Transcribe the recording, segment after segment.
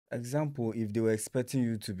Example, if they were expecting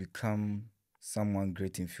you to become someone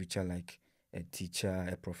great in future, like a teacher,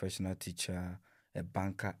 a professional teacher, a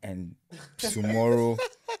banker, and tomorrow,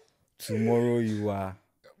 tomorrow you are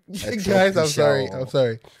a truck Guys, I'm pusher sorry. or I'm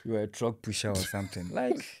sorry. you are a truck pusher or something.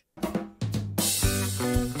 Like,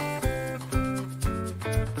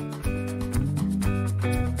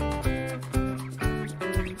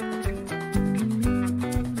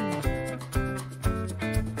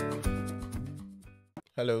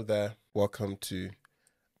 Hello there. Welcome to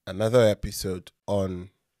another episode on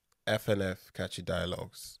FNF Catchy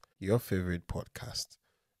Dialogues, your favorite podcast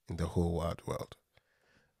in the whole wide world.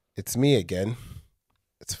 It's me again.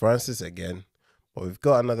 It's Francis again. But we've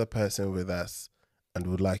got another person with us and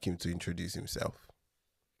would like him to introduce himself.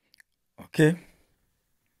 okay.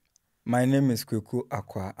 My name is Kweku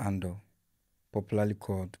Andoh, popularly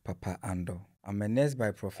called Papa Andoh. I'm a nurse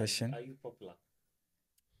by profession. Are you popular?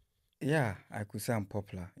 Yeah, I could say I'm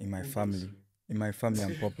popular in my family. In my family,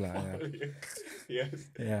 I'm popular. Yeah, Yes.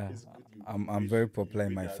 yeah. It's good you- I'm you very should- popular in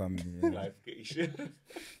you my that family. Yeah. Clarification.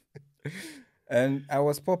 And I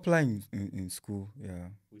was popular in school. Yeah,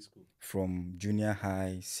 Which school? from junior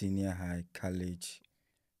high, senior high, college.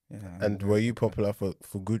 Yeah, I'm And very were you popular for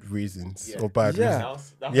good reasons Yeah. or bad Yeah.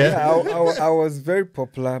 reasons? Yeah, Yeah. I was very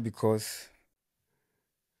popular because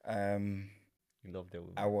You love the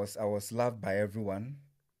women. I was loved by everyone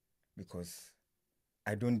because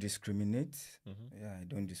I don't discriminate. Mhm. Yeah, I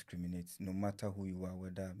don't discriminate, no matter who you are,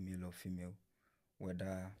 whether male or female,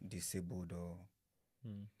 whether disabled or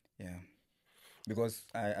Mm. yeah. Because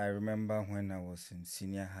I remember when I was in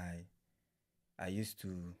senior high, I used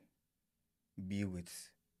to be with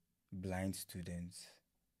blind students.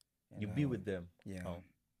 You be with them. Yeah. Oh.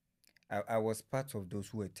 I was part of those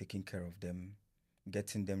who were taking care of them,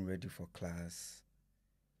 getting them ready for class,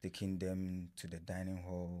 taking them to the dining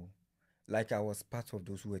hall. Like I was part of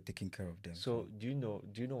those who were taking care of them. So do you know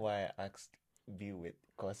why I asked be with?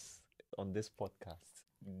 Because on this podcast,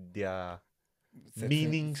 there are certain-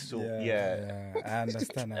 meaning. So yeah. I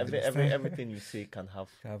understand. Everything you say can have.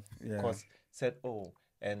 Yeah. Because said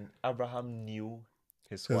and Abraham knew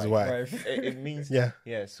his His wife. wife. It means Yeah.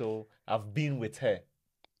 yeah. So I've been with her.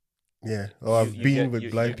 Yeah. Or I've You been get- with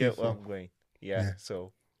you blind get people. where I'm going. Yeah. Yeah.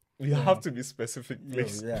 So you have to be specific, Yo,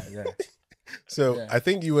 please. yeah. So Yeah. I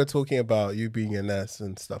think you were talking about you being a nurse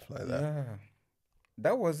and stuff like that. Yeah.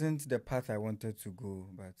 That wasn't the path I wanted to go,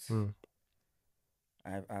 but Mm.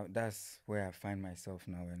 I that's where I find myself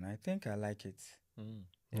now, and I think I like it. Mm.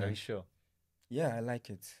 Yeah. Are you sure? Yeah, I like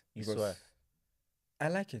it. You because swear? I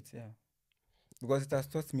like it, yeah. Because it has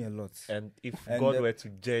taught me a lot. And if And God the- were to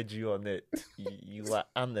judge you on it, you are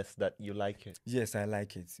honest that you like it. Yes, I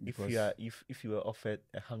like it. Because If you were offered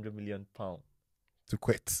 £100 million To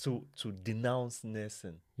quit. to denounce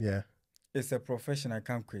nursing, Yeah. it's a profession I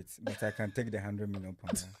can't quit, but I can take the £100 million.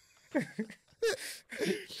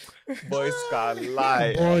 boys can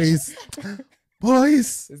lie.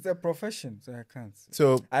 Boys. It's a profession, so I can't.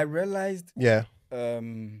 So I realized yeah.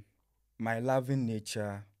 my loving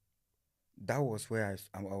nature, that was where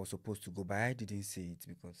I was supposed to go, but I didn't see it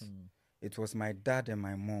because it was my dad and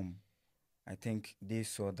my mom. I think they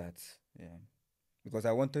saw that, yeah. Because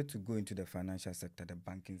I wanted to go into the financial sector, the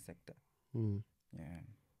banking sector. Mm. Yeah.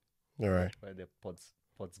 All right. Where the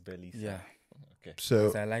pot's belly. Yeah. Okay. So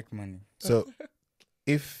Because I like money. so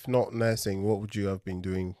if not nursing, what would you have been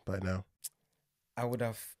doing by now? I would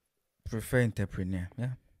have preferred entrepreneur,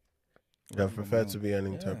 yeah. You have preferred to be an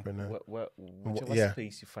Yeah. entrepreneur. Whichever yeah.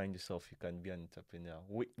 space you find yourself, you can be an entrepreneur.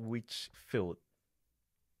 Which field?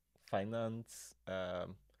 Finance,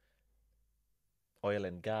 oil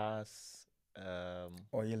and gas,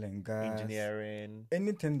 Oil and gas. engineering.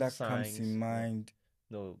 Anything that science, comes in yeah. mind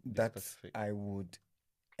No, be that specific. I would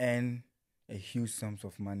earn a huge sums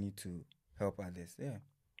of money to help others. Yeah.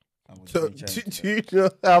 I would So venture into do you know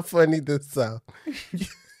how funny this sounds?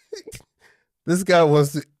 This guy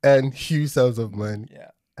wants to earn huge sums of money that.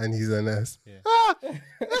 Yeah. and he's a nurse.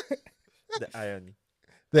 The irony.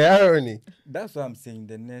 The irony. That's what I'm saying.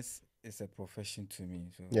 The nurse is a profession to me.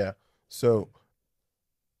 So Yeah. So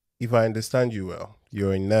if I understand you well,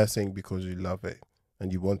 you're in nursing because you love it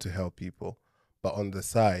and you want to help people. But on the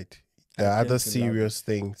side, there I are came other to love serious it.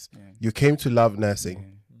 things. Yeah. You came to love nursing.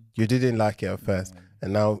 Yeah. You didn't like it at first. Yeah.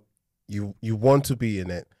 And now you want to be in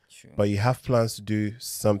it. Sure. But you have plans to do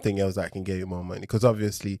something else that can get you more money. Because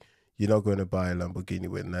obviously, you're not going to buy a Lamborghini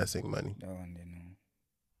with nursing money. That one they know.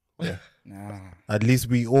 Yeah. Nah. At least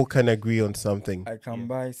we all can agree on something. I can Yeah.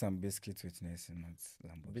 buy some biscuits with nursing,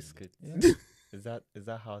 not Lamborghini. Biscuit. Yeah. Is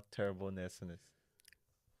that how terrible nursing is?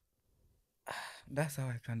 That's how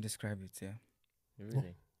I can describe it, yeah.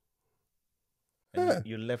 Really? And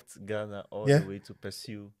you left Ghana all Yeah. the way to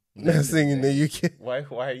pursue Nursing in the there. UK.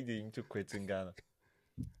 Why didn't you quit in Ghana?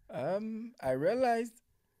 I realized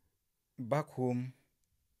back home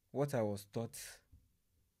what I was taught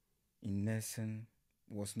in nursing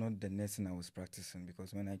was not the nursing I was practicing,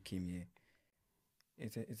 because when I came here,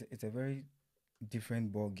 it's a very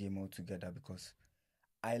different ball game altogether, because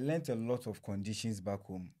I learned a lot of conditions back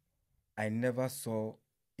home. I never saw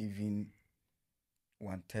even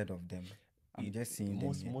 1/3 of them. I'm just seeing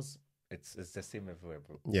them here. Most it's the same everywhere,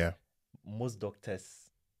 bro. Yeah. Most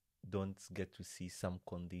doctors don't get to see some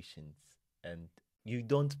conditions, and you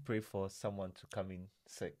don't pray for someone to come in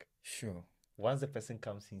sick. Sure. Once the person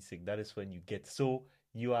comes in sick, that is when you get, so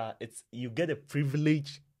you get a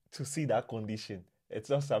privilege to see that condition. It's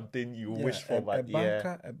not something you wish for, but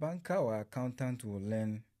a banker or accountant will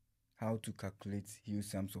learn how to calculate huge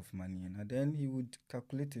sums of money, and then he would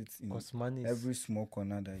calculate it in every small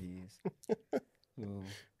corner that he is. So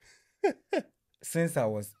since I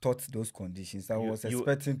was taught those conditions, I was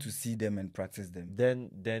expecting to see them and practice them.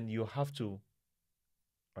 Then you have to,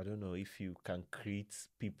 I don't know if you can create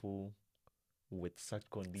people with such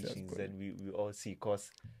conditions, then we all see, because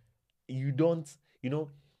you don't,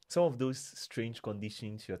 some of those strange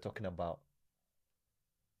conditions you're talking about,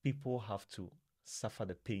 people have to suffer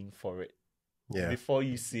the pain for it before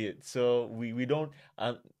you see it. So we don't,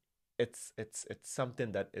 and it's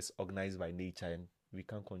something that is organized by nature, and we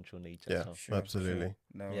can't control nature. Yeah, so. sure, absolutely.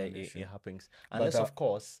 Sure. It happens. Unless, of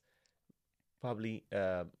course, probably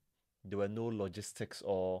there were no logistics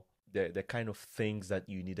or the kind of things that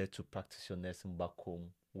you needed to practice your nursing back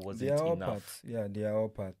home wasn't enough. They are all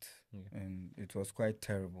part. And it was quite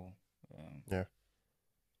terrible. Yeah.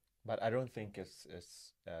 But I don't think it's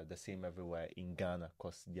the same everywhere in Ghana,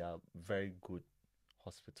 because there are very good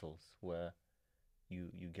hospitals where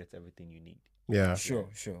you get everything you need. Yeah. Sure.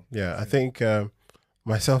 Yeah, I think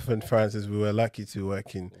myself and Francis, we were lucky to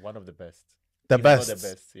work in one of the best. The best. Not the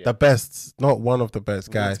best. Yeah. The best. Not one of the best,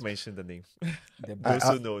 We guys. won't mention the name. Those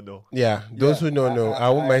who know. Yeah, those who know. I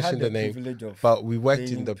won't mention the name. But we worked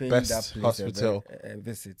in the best hospital. A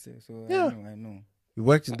visit. So yeah. I know. We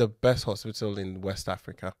worked in the best hospital in West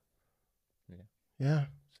Africa. Yeah.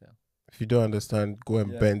 So. If you don't understand, go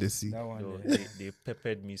and bend the seat. No, they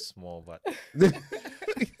peppered me small, but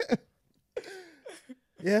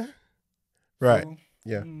yeah. Right. So,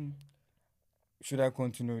 yeah. Should I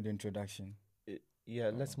continue with the introduction?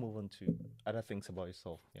 Let's move on to other things about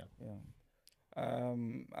yourself.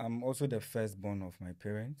 I'm also the firstborn of my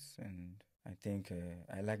parents, and I think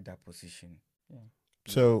I like that position.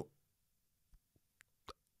 So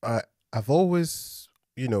I've always,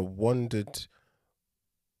 wondered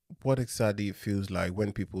what exactly it feels like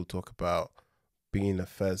when people talk about being a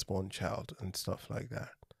firstborn child and stuff like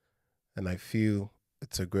that. And I feel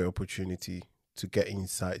it's a great opportunity to get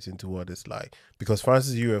insights into what it's like, because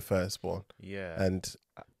Francis, you're a firstborn, and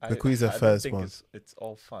Kweku is a firstborn. It's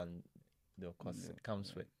all fun, though, because it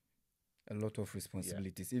comes with a lot of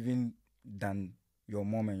responsibilities, even than your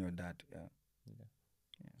mom and your dad.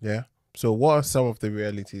 Yeah. So, what are some of the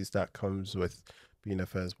realities that comes with being a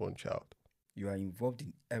firstborn child? You are involved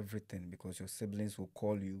in everything, because your siblings will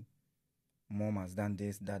call you. Mom has done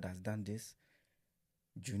this, dad has done this,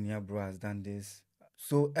 junior bro has done this.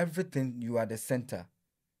 So everything, you are the center.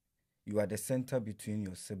 You are the center between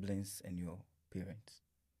your siblings and your parents.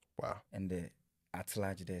 Wow. And at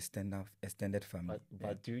large, the extended family.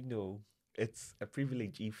 But do you know, it's a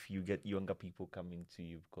privilege if you get younger people coming to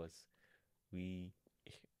you, because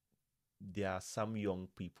there are some young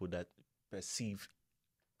people that perceive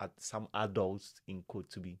some adults in quote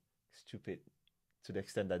to be stupid, to the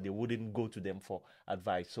extent that they wouldn't go to them for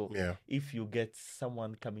advice. So if you get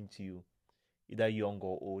someone coming to you, either young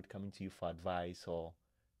or old, coming to you for advice or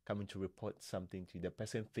coming to report something to you, the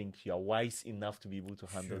person thinks you are wise enough to be able to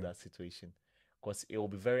handle that situation. Because it will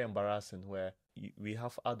be very embarrassing where we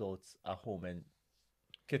have adults at home and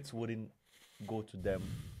kids wouldn't go to them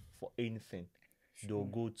for anything. They'll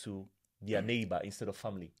go to their neighbor instead of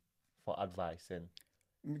family for advice. And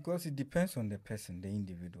because it depends on the person, the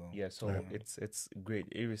individual. Yeah, so it's great,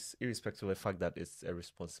 irrespective of the fact that it's a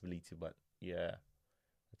responsibility. But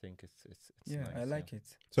I think it's nice. I like it.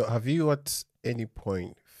 So have you at any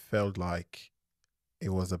point felt like it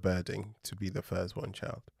was a burden to be the firstborn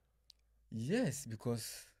child? Yes,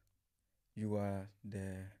 because your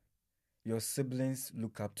siblings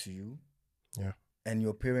look up to you. Yeah. And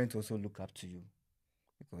your parents also look up to you,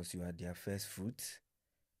 because you are their first fruit,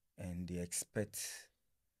 and they expect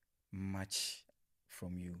much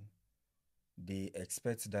from you. They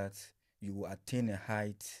expect that you will attain a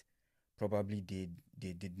height probably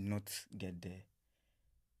they did not get there.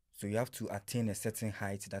 So you have to attain a certain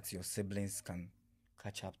height that your siblings can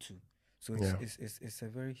catch up to. So it's a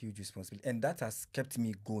very huge responsibility, and that has kept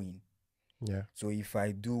me going. Yeah. So if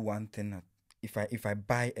I do one thing, if I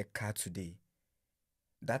buy a car today,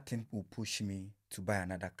 that thing will push me to buy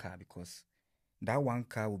another car, because that one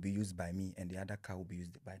car will be used by me and the other car will be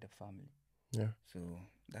used by the family. Yeah. So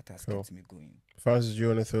that has Cool. kept me going. Francis, do you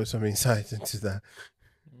want to throw some insight into that?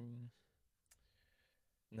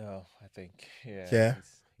 No, I think Yeah.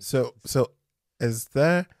 So is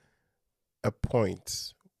there a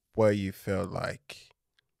point where you feel like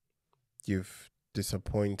you've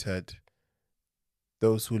disappointed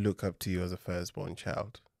those who look up to you as a firstborn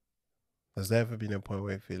child? Has there ever been a point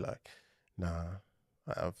where you feel like, nah,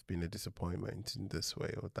 I've been a disappointment in this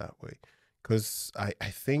way or that way? Because I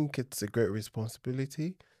think it's a great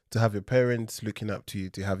responsibility to have your parents looking up to you,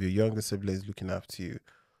 to have your younger siblings looking up to you.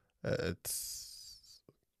 It's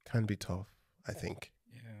can be tough, I think.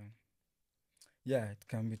 Yeah, it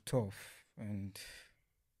can be tough, and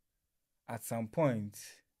at some point,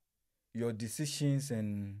 your decisions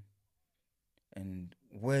and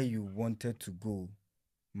where you wanted to go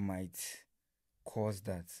might cause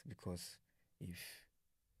that, because if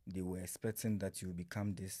they were expecting that you will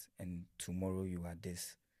become this and tomorrow you are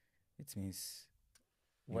this, it means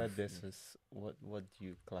where this is what do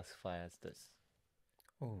you classify as this?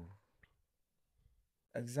 Oh,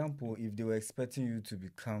 example, if they were expecting you to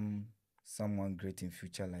become someone great in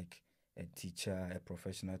future, like a teacher, a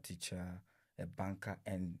professional teacher, a banker,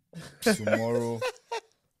 and tomorrow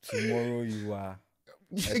you are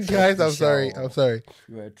guys, I'm sorry.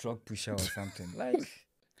 You are a truck pusher or something. Like,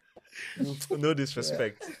 no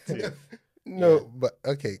disrespect to you. No, but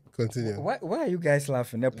okay, continue. Why are you guys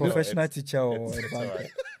laughing? A professional teacher or a banker?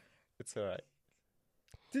 Alright. It's all right.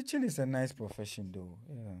 Teaching is a nice profession, though.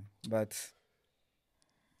 Yeah, but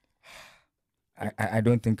I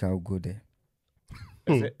don't think I'll go there.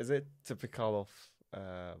 Is it typical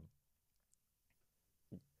of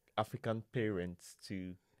African parents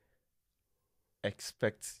to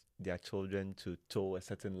expect their children to toe a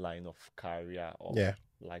certain line of career or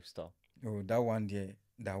lifestyle? Oh, that one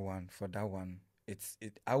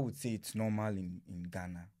I would say it's normal in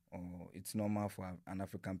Ghana, or it's normal for an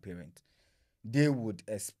African parent. They would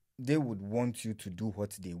want you to do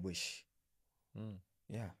what they wish.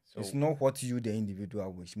 Yeah, so it's not what you, the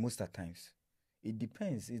individual, wish. Most of the times, it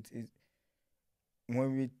depends. It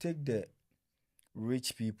when we take the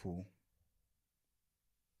rich people,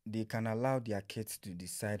 they can allow their kids to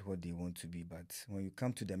decide what they want to be, but when you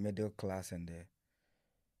come to the middle class and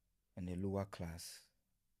the lower class,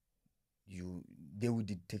 they will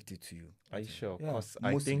dictate it to you. Are you sure? Because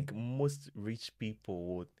I think most rich people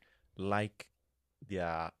would like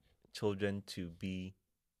their children to be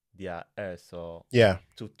their heirs, or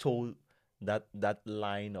to toe that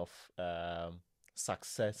line of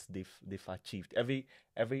success they've achieved.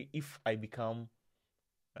 If I become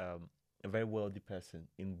a very wealthy person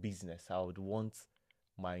in business, I would want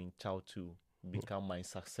my child to become my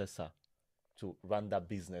successor, to run that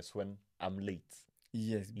business when I'm late.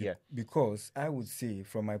 Yes, because I would say,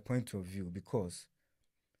 from my point of view, because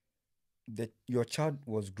your child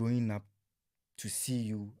was growing up to see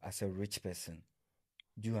you as a rich person.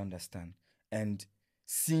 Do you understand? And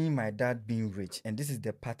seeing my dad being rich, and this is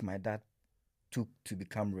the path my dad took to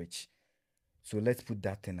become rich. So let's put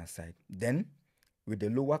that thing aside. Then, with the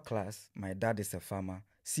lower class, my dad is a farmer.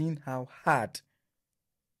 Seeing how hard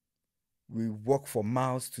we walk for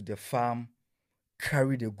miles to the farm,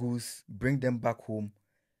 carry the goods, bring them back home,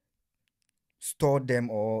 store them,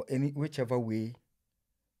 or whichever way,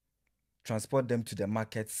 transport them to the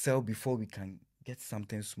market, sell before we can get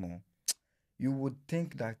something small. You would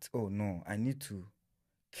think that, oh no, I need to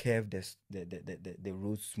curve the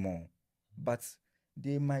road small. But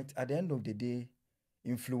they might, at the end of the day,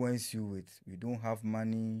 influence you with, we don't have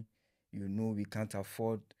money, we can't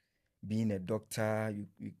afford being a doctor.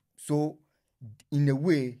 So, in a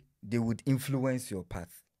way, they would influence your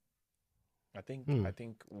path. I think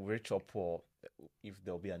rich or poor, if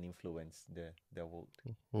there'll be an influence, there will.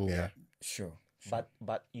 Yeah, sure. But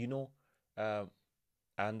I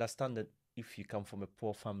understand that if you come from a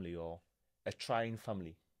poor family or a trying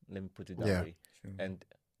family, let me put it that way, and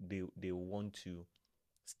they want to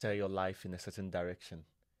steer your life in a certain direction,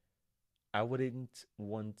 I wouldn't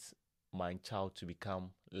want my child to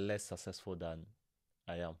become less successful than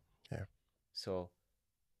I am. Yeah. So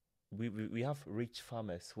we have rich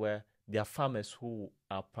farmers where there are farmers who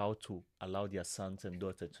are proud to allow their sons and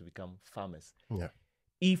daughters to become farmers. Yeah.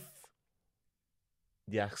 If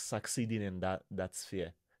they are succeeding in that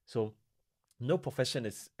sphere. So no profession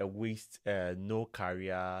is a waste, no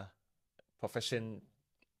career profession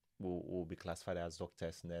will be classified as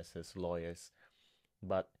doctors, nurses, lawyers.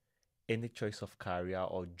 But any choice of career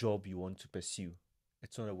or job you want to pursue,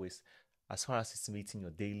 it's not always, as far as it's meeting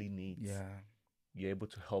your daily needs, you're able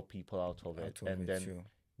to help people out of it. And then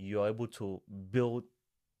you're able to build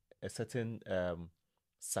a certain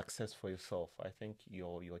success for yourself. I think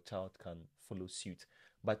your child can follow suit.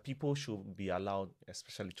 But people should be allowed,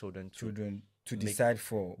 especially children, to decide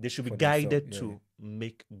for. They should be guided to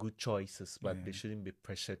make good choices, but they shouldn't be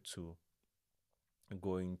pressured to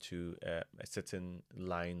go into a certain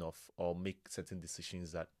line of or make certain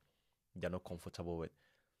decisions that they're not comfortable with.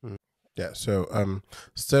 Yeah. So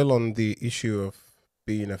still on the issue of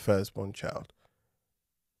being a firstborn child,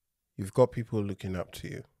 you've got people looking up to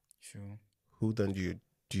you. Sure. Who then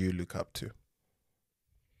do you look up to?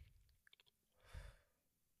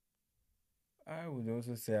 I would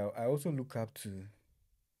also say I also look up to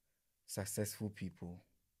successful people.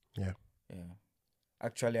 Yeah. Yeah.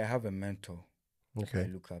 Actually, I have a mentor. Okay. I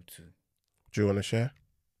look up to. Do you want to share?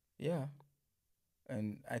 Yeah.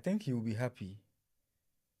 And I think he will be happy.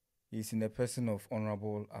 He's in the person of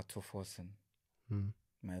Honorable Arthur Forsen,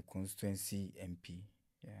 my constituency MP.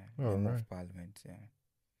 Yeah. Member of Parliament. Yeah.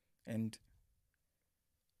 And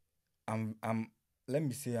let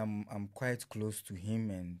me say I'm quite close to him,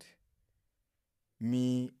 and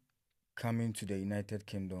me coming to the United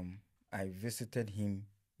Kingdom, I visited him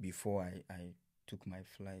before I took my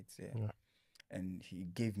flights. Yeah. And he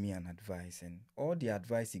gave me an advice, and all the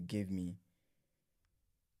advice he gave me,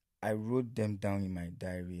 I wrote them down in my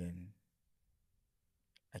diary, and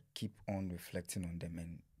I keep on reflecting on them.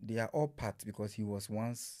 And they are all part, because he was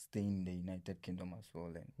once staying in the United Kingdom as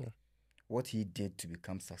well. And what he did to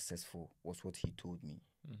become successful was what he told me.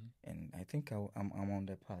 And I think I'm on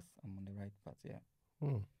the path. I'm on the right path, yeah.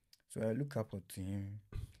 So I look up to him,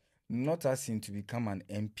 not as him to become an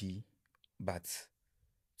MP, but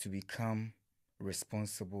to become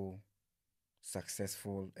responsible,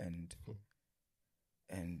 successful, and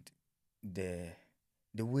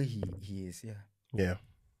the way he is, yeah,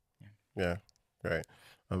 right.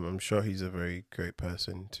 I'm sure he's a very great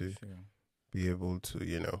person to be able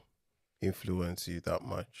to influence you that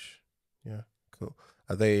much. Yeah, cool.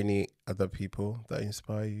 Are there any other people that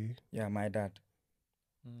inspire you? Yeah, my dad.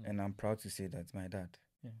 And I'm proud to say that my dad.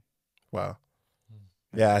 Yeah. Wow.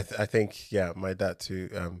 Yeah, I think my dad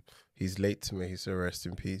too. He's late to me, so rest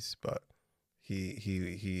in peace. But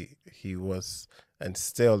he was and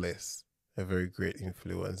still is a very great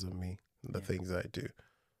influence on me, the things I do.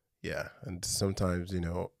 Yeah, and sometimes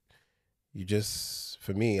you just,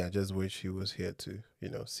 for me, I just wish he was here to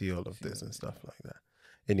see all of this and stuff like that.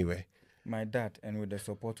 Anyway, my dad, and with the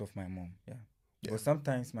support of my mom. Yeah, because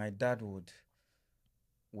sometimes my dad would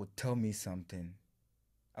tell me something,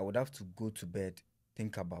 I would have to go to bed,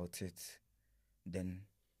 think about it, then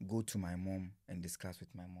go to my mom and discuss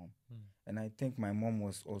with my mom. And I think my mom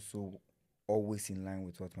was also always in line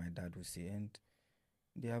with what my dad would say, and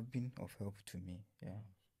they have been of help to me. Yeah,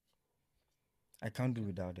 I can't do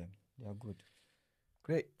without them. They are good.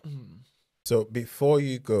 Great. So before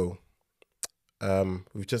you go,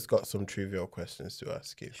 we've just got some trivial questions to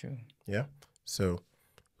ask you. Sure. Yeah. So,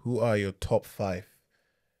 who are your top 5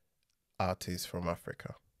 artists from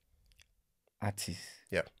Africa? Artists?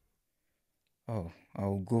 Yeah. Oh,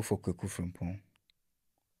 I'll go for Kweku Frimpong.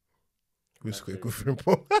 Who's Kweku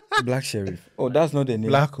Frimpong? Black Sheriff. Oh, that's not the name.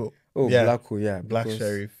 Blacko. Oh, yeah. Blacko, yeah. Black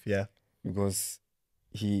Sheriff, yeah. Because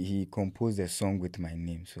he composed a song with my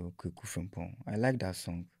name, so Kweku Frimpong. I like that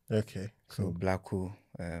song. Okay, cool. So Blacko.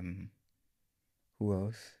 Who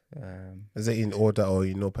else? Is it in order or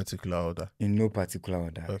in no particular order? In no particular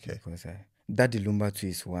order. Okay. Because Daddy Lumba 2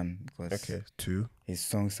 is one. Because 2. His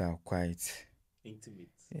songs are quite intimate.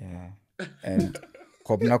 Yeah. And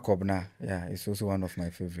Kobna, yeah, it's also one of my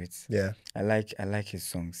favorites. Yeah. I like his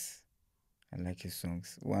songs.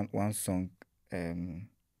 One song,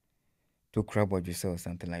 To Crab or Yourself, or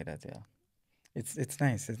something like that, yeah. It's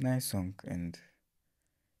nice. It's a nice song. And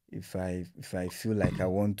if I feel like I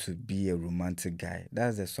want to be a romantic guy,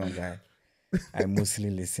 that's the song I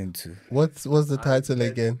mostly listen to. What's the title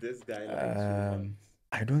again? This guy likes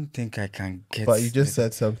I don't think I can get. But you just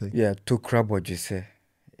said something. Yeah, To Crab or Yourself.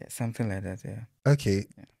 Yeah, something like that, yeah. Okay.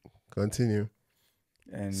 Yeah. Continue.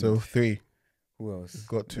 And so 3. Who else?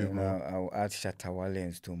 Got 2 more. I'll add Shatawale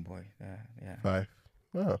and Stonebwoy. Yeah. 5.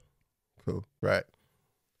 Oh, cool. Right.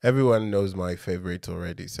 Everyone knows my favorite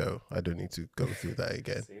already, so I don't need to go through that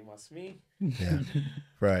again. Same as me. Yeah.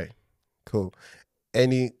 Right. Cool.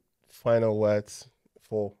 Any final words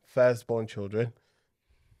for firstborn children?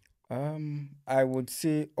 I would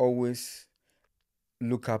say always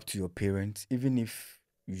look up to your parents, even if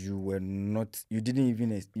you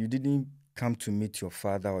didn't come to meet your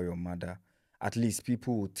father or your mother, at least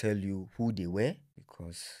people will tell you who they were,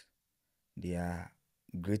 because they are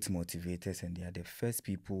great motivators and they are the first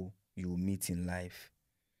people you will meet in life,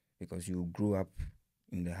 because you grew up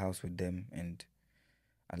in the house with them, and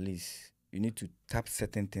at least you need to tap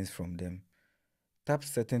certain things from them. Tap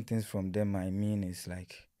certain things from them, I mean, is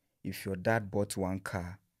like, if your dad bought one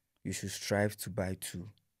car, you should strive to buy two,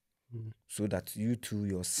 so that you too,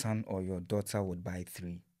 your son or your daughter, would buy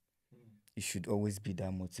three. It should always be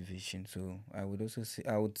that motivation. So I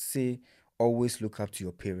would say always look up to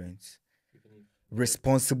your parents.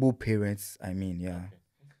 Responsible parents, I mean, yeah. Okay.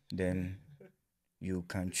 Then you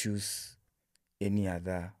can choose any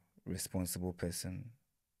other responsible person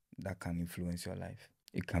that can influence your life.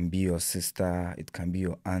 It can be your sister, it can be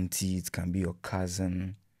your auntie, it can be your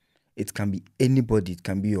cousin, it can be anybody. It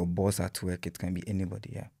can be your boss at work. It can be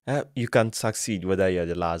anybody, yeah. You can succeed whether you're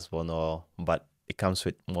the last one but it comes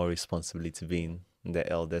with more responsibility being the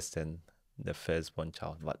eldest and the firstborn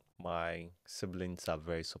child. But my siblings are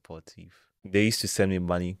very supportive. They used to send me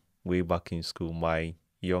money way back in school. My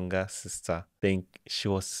younger sister, I think she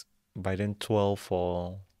was by then 12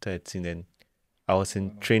 or 13, and I was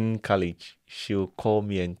in training college. She'll call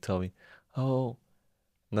me and tell me, "Oh,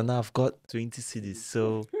 Nana, I've got 20 cedis,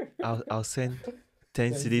 so I'll send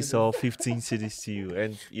 10 cedis or 15 cedis to you."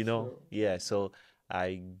 And yeah, so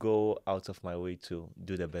I go out of my way to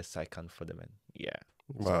do the best I can for them, and yeah.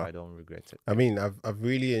 Wow. So I don't regret it. I mean, I've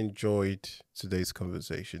really enjoyed today's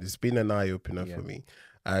conversation. It's been an eye opener for me,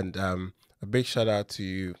 and a big shout out to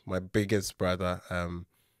you, my biggest brother,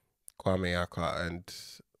 Kwame Aka, and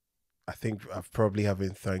I think I've probably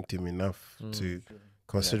haven't thanked him enough to.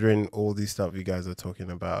 Considering all these stuff you guys are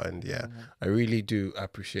talking about, and I really do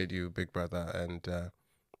appreciate you, big brother, and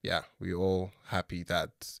we're all happy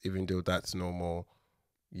that even though that's no more,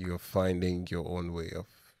 you're finding your own way of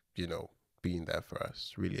being there for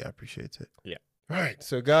us. Really appreciate it. Yeah. All right,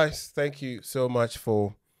 so guys, thank you so much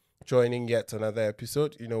for joining yet another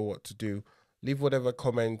episode. You know what to do. Leave whatever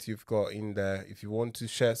comment you've got in there. If you want to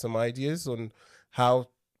share some ideas on how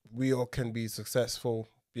we all can be successful,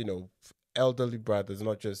 elderly brothers,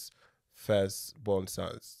 not just first-born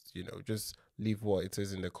sons, just leave what it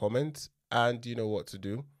is in the comments, and you know what to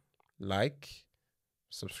do. Like,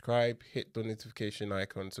 subscribe, hit the notification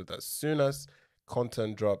icon so that as soon as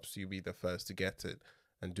content drops, you'll be the first to get it,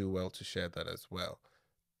 and do well to share that as well.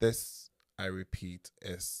 This, I repeat,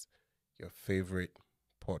 is your favorite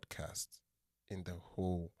podcast in the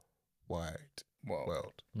whole wide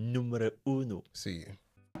world. Numero uno. See you.